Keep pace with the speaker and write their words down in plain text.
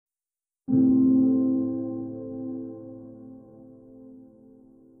One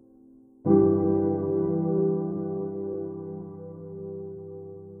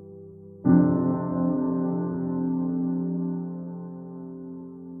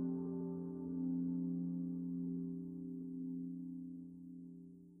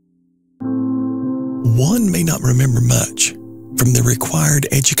may not remember much from the required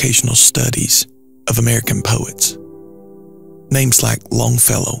educational studies of American poets. Names like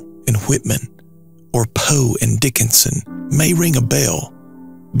Longfellow and Whitman, or Poe and Dickinson may ring a bell,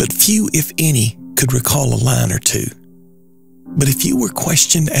 but few, if any, could recall a line or two. But if you were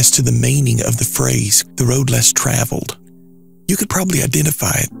questioned as to the meaning of the phrase, "the road less traveled," you could probably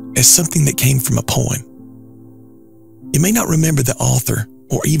identify it as something that came from a poem. You may not remember the author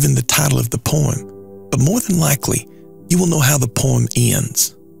or even the title of the poem, but more than likely, you will know how the poem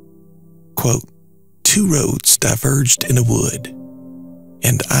ends. Quote, "Two roads diverged in a wood,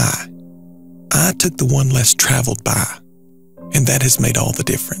 and I took the one less traveled by, and that has made all the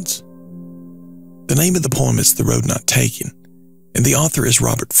difference." The name of the poem is The Road Not Taken, and the author is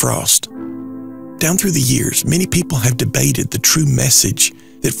Robert Frost. Down through the years, many people have debated the true message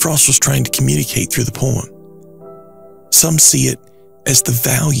that Frost was trying to communicate through the poem. Some see it as the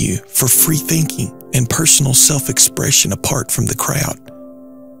value for free thinking and personal self-expression apart from the crowd.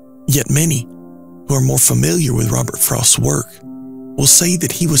 Yet many who are more familiar with Robert Frost's work will say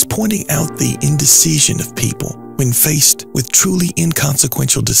that he was pointing out the indecision of people when faced with truly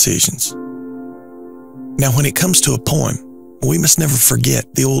inconsequential decisions. Now, when it comes to a poem, we must never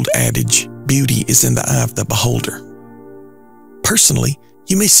forget the old adage, "Beauty is in the eye of the beholder." Personally,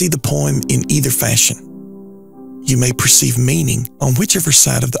 you may see the poem in either fashion. You may perceive meaning on whichever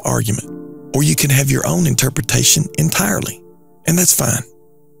side of the argument, or you can have your own interpretation entirely, and that's fine.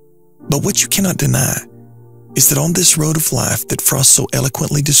 But what you cannot deny is that on this road of life that Frost so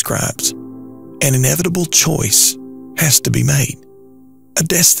eloquently describes, an inevitable choice has to be made. A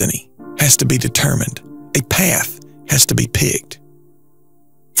destiny has to be determined. A path has to be picked.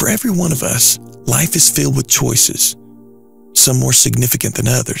 For every one of us, life is filled with choices, some more significant than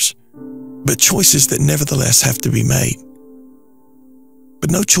others, but choices that nevertheless have to be made.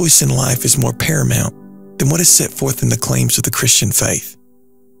 But no choice in life is more paramount than what is set forth in the claims of the Christian faith.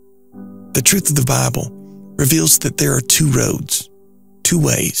 The truth of the Bible reveals that there are two roads, two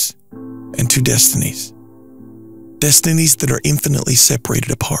ways, and two destinies. Destinies that are infinitely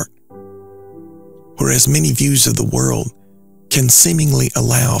separated apart. Whereas many views of the world can seemingly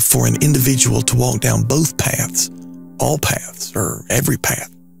allow for an individual to walk down both paths, all paths, or every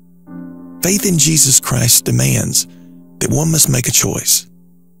path, faith in Jesus Christ demands that one must make a choice.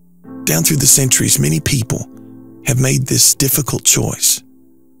 Down through the centuries, many people have made this difficult choice,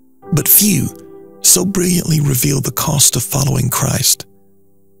 but few so brilliantly reveal the cost of following Christ,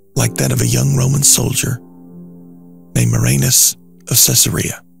 like that of a young Roman soldier named Marinus of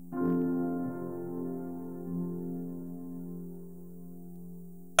Caesarea.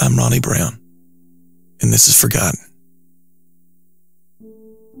 I'm Ronnie Brown, and this is Forgotten.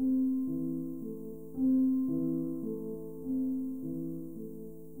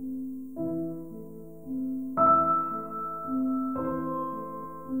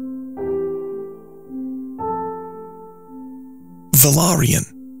 Valerian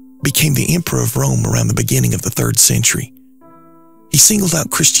became the emperor of Rome around the beginning of the 3rd century. He singled out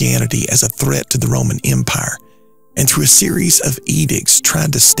Christianity as a threat to the Roman Empire, and through a series of edicts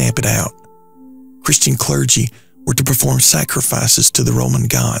tried to stamp it out. Christian clergy were to perform sacrifices to the Roman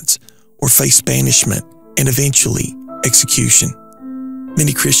gods or face banishment and eventually execution.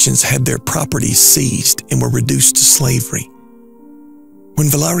 Many Christians had their properties seized and were reduced to slavery. When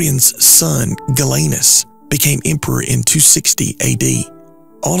Valerian's son, Galenus, became emperor in 260 AD,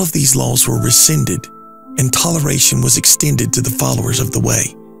 all of these laws were rescinded and toleration was extended to the followers of the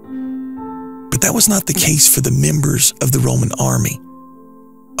way. But that was not the case for the members of the Roman army.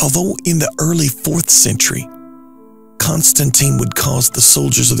 Although in the early 4th century, Constantine would cause the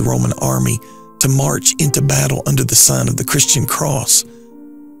soldiers of the Roman army to march into battle under the sign of the Christian cross,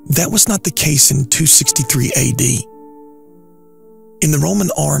 that was not the case in 263 AD. In the Roman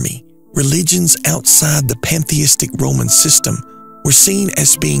army, religions outside the pantheistic Roman system were seen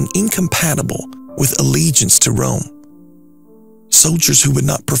as being incompatible with allegiance to Rome. Soldiers who would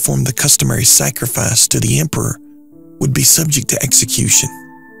not perform the customary sacrifice to the emperor would be subject to execution.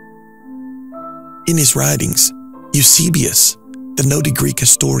 In his writings, Eusebius, the noted Greek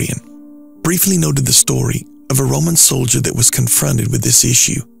historian, briefly noted the story of a Roman soldier that was confronted with this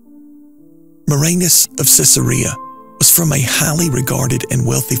issue. Marinus of Caesarea was from a highly regarded and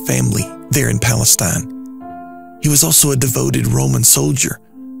wealthy family there in Palestine. He was also a devoted Roman soldier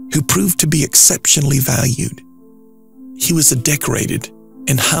who proved to be exceptionally valued. He was a decorated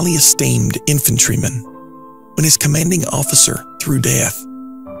and highly esteemed infantryman. When his commanding officer, through death,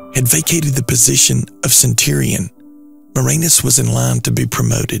 had vacated the position of centurion, Marinus was in line to be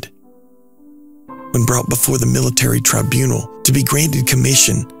promoted. When brought before the military tribunal to be granted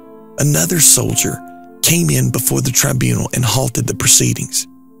commission, another soldier came in before the tribunal and halted the proceedings.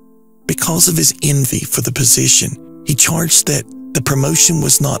 Because of his envy for the position, he charged that the promotion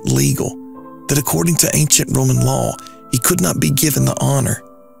was not legal, that according to ancient Roman law, he could not be given the honor.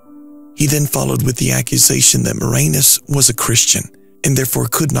 He then followed with the accusation that Marinus was a Christian and therefore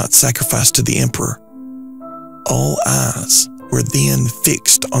could not sacrifice to the emperor. All eyes were then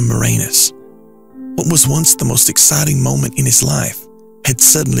fixed on Marinus. What was once the most exciting moment in his life had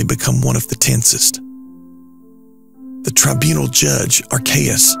suddenly become one of the tensest. The tribunal judge,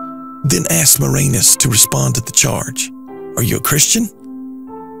 Archaeus, then asked Marinus to respond to the charge. "Are you a Christian?"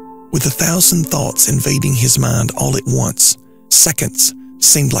 With 1,000 thoughts invading his mind all at once, seconds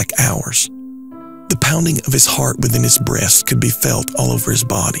seemed like hours. The pounding of his heart within his breast could be felt all over his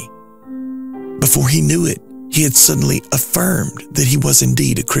body. Before he knew it, he had suddenly affirmed that he was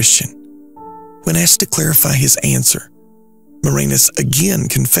indeed a Christian. When asked to clarify his answer, Marinus again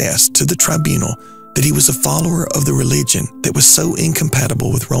confessed to the tribunal that he was a follower of the religion that was so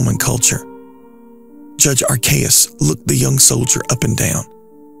incompatible with Roman culture. Judge Archaeus looked the young soldier up and down.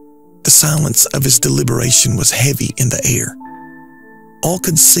 The silence of his deliberation was heavy in the air. All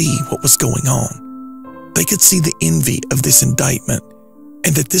could see what was going on. They could see the envy of this indictment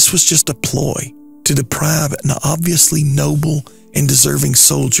and that this was just a ploy to deprive an obviously noble and deserving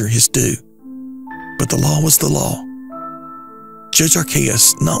soldier his due. But the law was the law. Judge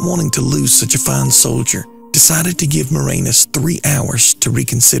Archaeus, not wanting to lose such a fine soldier, decided to give Marinus 3 hours to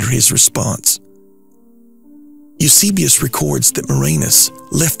reconsider his response. Eusebius records that Marinus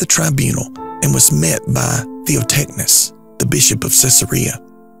left the tribunal and was met by Theotechnes, the bishop of Caesarea.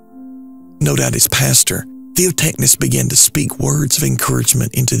 No doubt his pastor, Theotechnes began to speak words of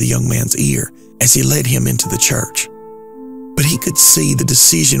encouragement into the young man's ear as he led him into the church. But he could see the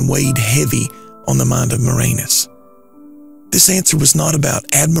decision weighed heavy on the mind of Marinus. This answer was not about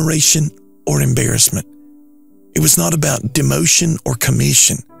admiration or embarrassment. It was not about demotion or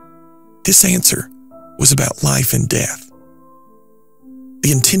commission. This answer was about life and death.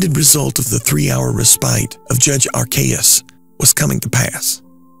 The intended result of the 3-hour respite of Judge Archaeus was coming to pass.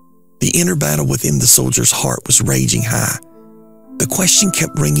 The inner battle within the soldier's heart was raging high. The question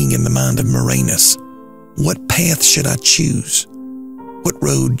kept ringing in the mind of Marinus: what path should I choose? What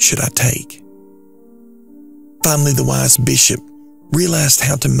road should I take? Finally, the wise bishop realized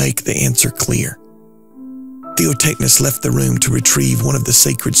how to make the answer clear. Theotechnes left the room to retrieve one of the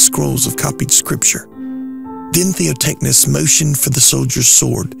sacred scrolls of copied scripture. Then Theotechnes motioned for the soldier's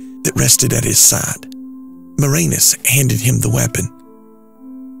sword that rested at his side. Marinus handed him the weapon.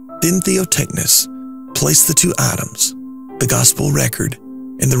 Then Theotechnes placed the 2 items, the gospel record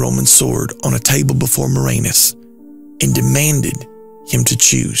and the Roman sword, on a table before Marinus and demanded him to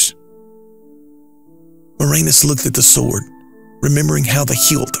choose. Marinus looked at the sword, remembering how the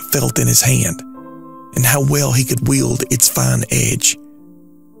hilt felt in his hand and how well he could wield its fine edge.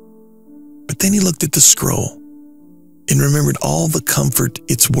 But then he looked at the scroll and remembered all the comfort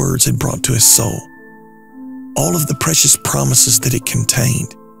its words had brought to his soul, all of the precious promises that it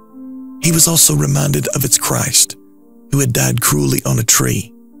contained. He was also reminded of its Christ, who had died cruelly on a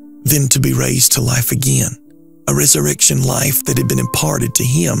tree, then to be raised to life again, a resurrection life that had been imparted to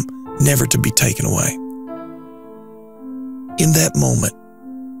him, never to be taken away. In that moment,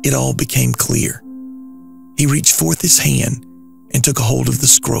 it all became clear. He reached forth his hand and took a hold of the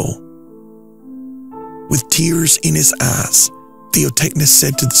scroll. With tears in his eyes, Theotechnes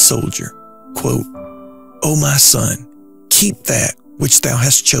said to the soldier, quote, "O my son, keep that which thou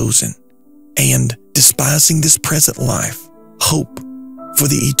hast chosen, and, despising this present life, hope for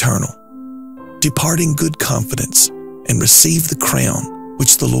the eternal. Depart in good confidence and receive the crown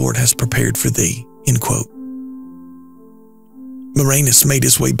which the Lord has prepared for thee." End quote. Marinus made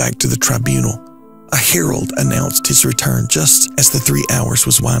his way back to the tribunal. A herald announced his return just as the 3 hours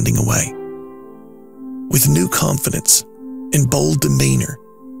was winding away. With new confidence and bold demeanor,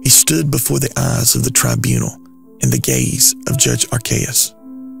 he stood before the eyes of the tribunal and the gaze of Judge Archaeus.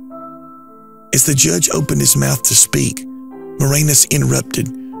 As the judge opened his mouth to speak, Marinus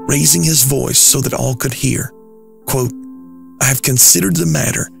interrupted, raising his voice so that all could hear. Quote, "I have considered the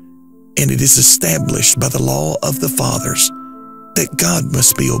matter, and it is established by the law of the fathers that God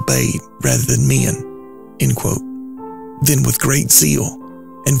must be obeyed rather than men." End quote. Then with great zeal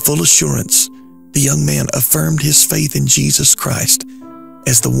and full assurance, the young man affirmed his faith in Jesus Christ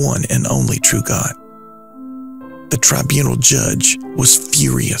as the one and only true God. The tribunal judge was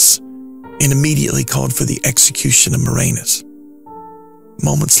furious and immediately called for the execution of Marinus.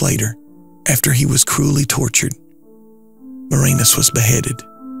 Moments later, after he was cruelly tortured, Marinus was beheaded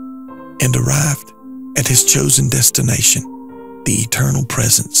and arrived at his chosen destination, the eternal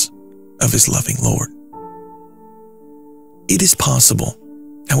presence of his loving Lord. It is possible,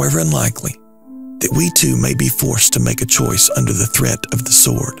 however unlikely, that we too may be forced to make a choice under the threat of the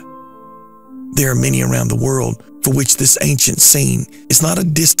sword. There are many around the world for which this ancient scene is not a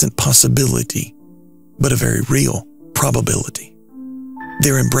distant possibility, but a very real probability.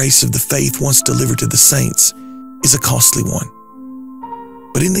 Their embrace of the faith once delivered to the saints is a costly one.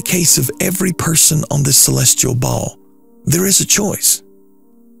 But in the case of every person on this celestial ball, there is a choice.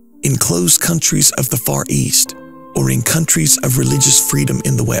 In closed countries of the Far East, or in countries of religious freedom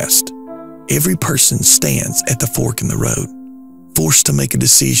in the West, every person stands at the fork in the road, forced to make a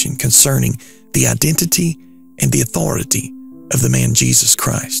decision concerning the identity and the authority of the man Jesus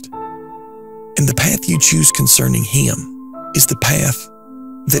Christ. And the path you choose concerning him is the path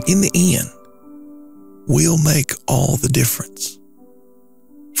that in the end will make all the difference.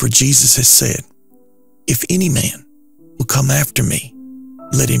 For Jesus has said, "If any man will come after me,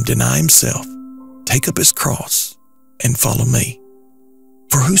 let him deny himself, take up his cross, and follow me.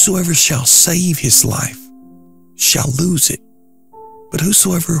 For whosoever shall save his life shall lose it, but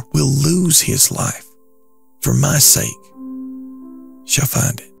whosoever will lose his life for my sake shall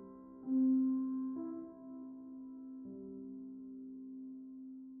find it."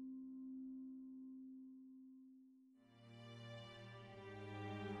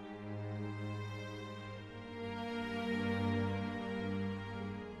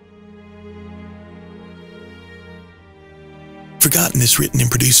 Forgotten is written and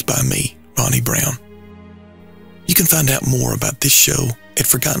produced by me, Ronnie Brown. You can find out more about this show at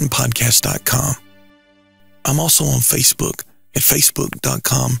ForgottenPodcast.com. I'm also on Facebook at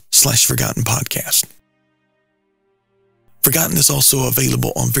Facebook.com/ForgottenPodcast. Forgotten is also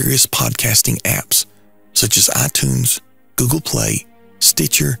available on various podcasting apps such as iTunes, Google Play,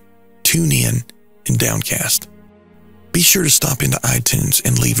 Stitcher, TuneIn, and Downcast. Be sure to stop into iTunes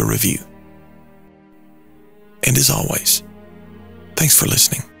and leave a review. And as always, thanks for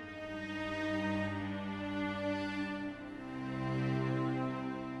listening.